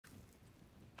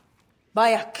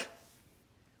Bayek.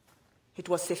 It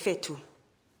was Sefetu.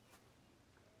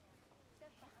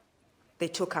 They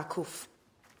took Hakuf.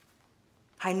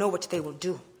 I know what they will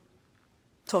do.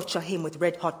 Torture him with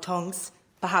red-hot tongues,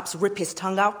 perhaps rip his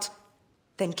tongue out,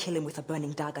 then kill him with a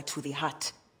burning dagger to the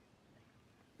heart.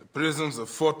 The prisons of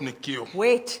Fort Nikio.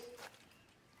 Wait!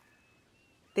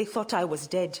 They thought I was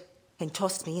dead and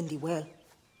tossed me in the well.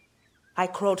 I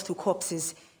crawled through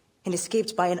corpses and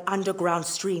escaped by an underground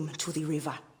stream to the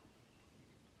river.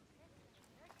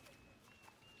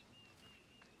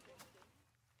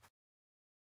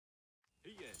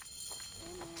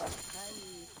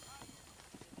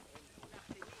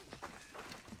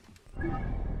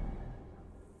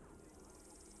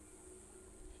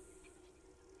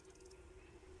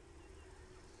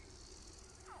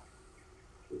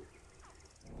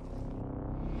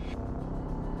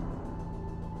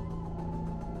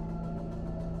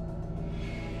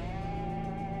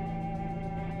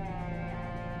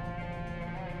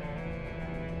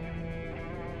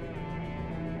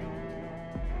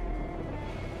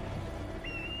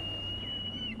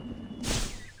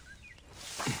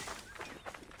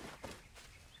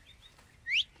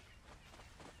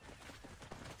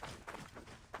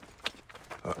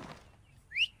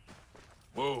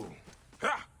 Whoa.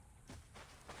 Ha!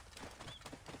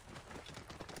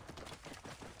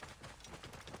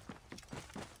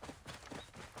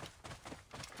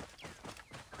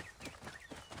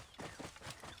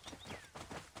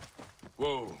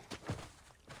 Whoa.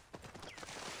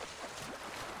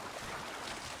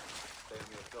 Stay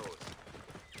near those.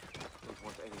 Don't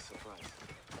want any surprise.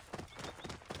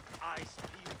 Eyes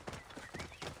peeled.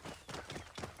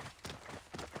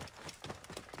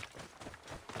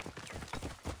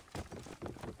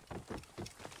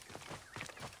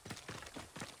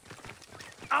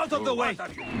 Out of the way!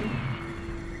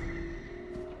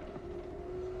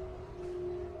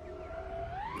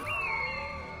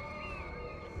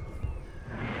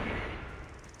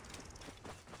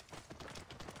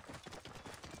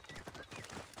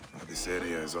 This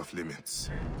area is off limits.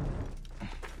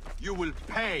 You will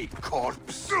pay,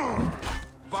 corpse!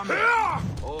 Vame.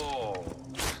 Oh.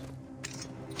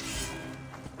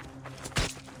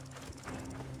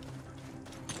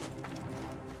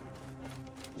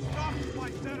 Stop my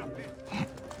therapy!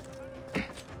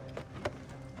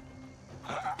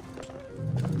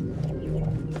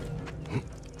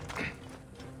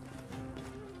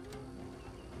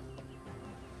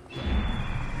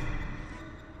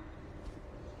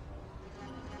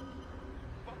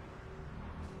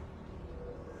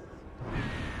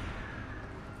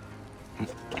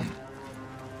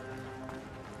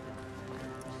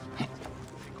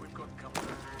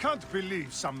 Can't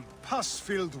believe some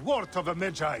pus-filled wart of a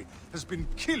Medjay has been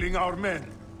killing our men.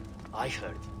 I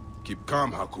heard. Keep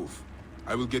calm, Hakuf.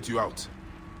 I will get you out.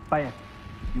 Bayek,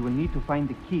 you will need to find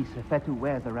the key Sefetu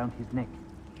wears around his neck.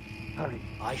 Hurry.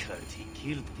 I heard he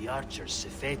killed the archer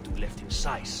Sefetu left in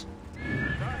Sais.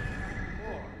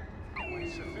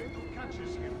 When Sefetu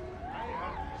catches him,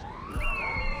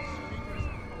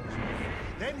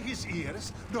 then his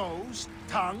ears, nose,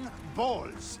 tongue,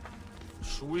 balls.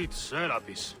 Sweet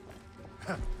Serapis.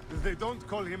 They don't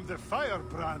call him the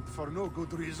Firebrand for no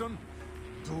good reason.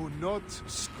 Do not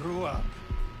screw up.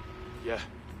 Yeah.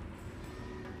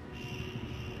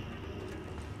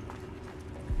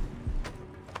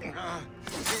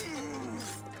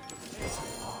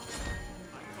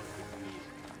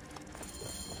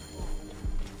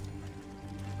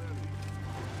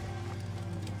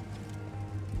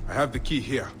 I have the key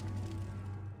here.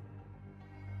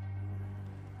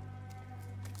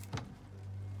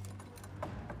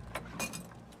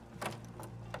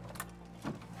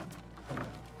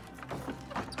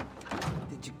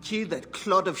 Did you kill that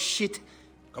clod of shit?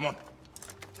 Come on.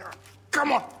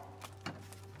 Come on!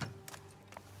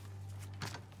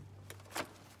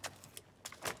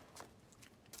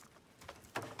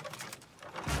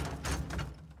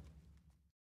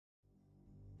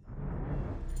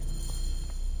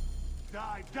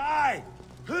 Die, die!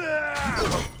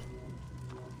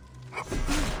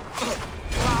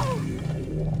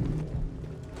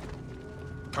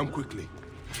 Come quickly.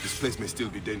 This place may still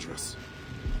be dangerous.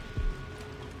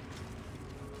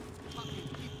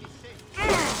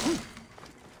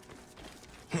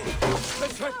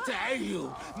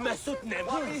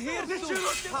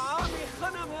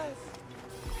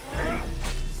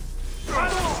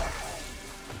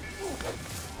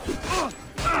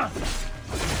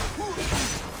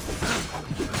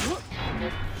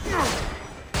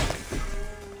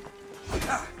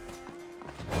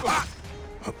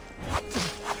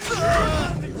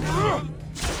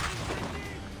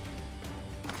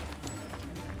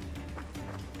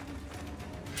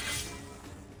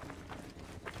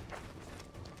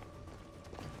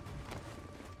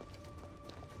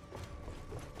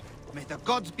 May the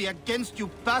gods be against you,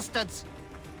 bastards!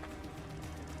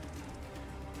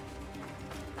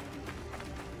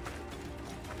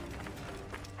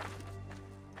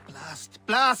 Blast,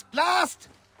 blast, blast!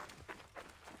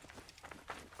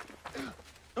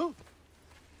 Oh.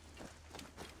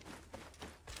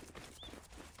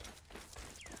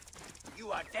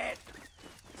 You are dead.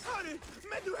 Sorry,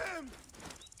 Meduhem!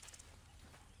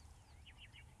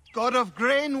 God of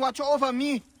grain, watch over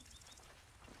me!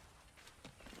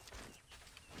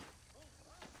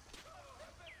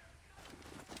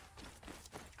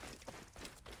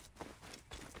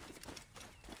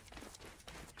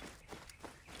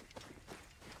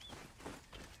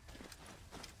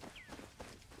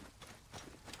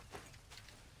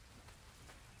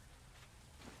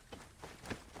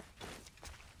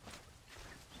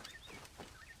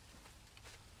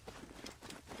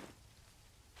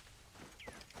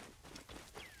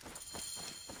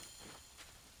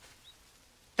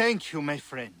 Thank you, my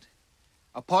friend.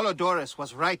 Apollodorus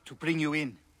was right to bring you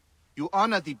in. You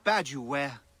honor the badge you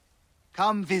wear.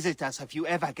 Come visit us if you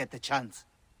ever get the chance.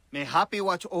 May Happy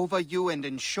watch over you and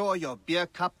ensure your beer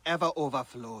cup ever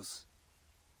overflows.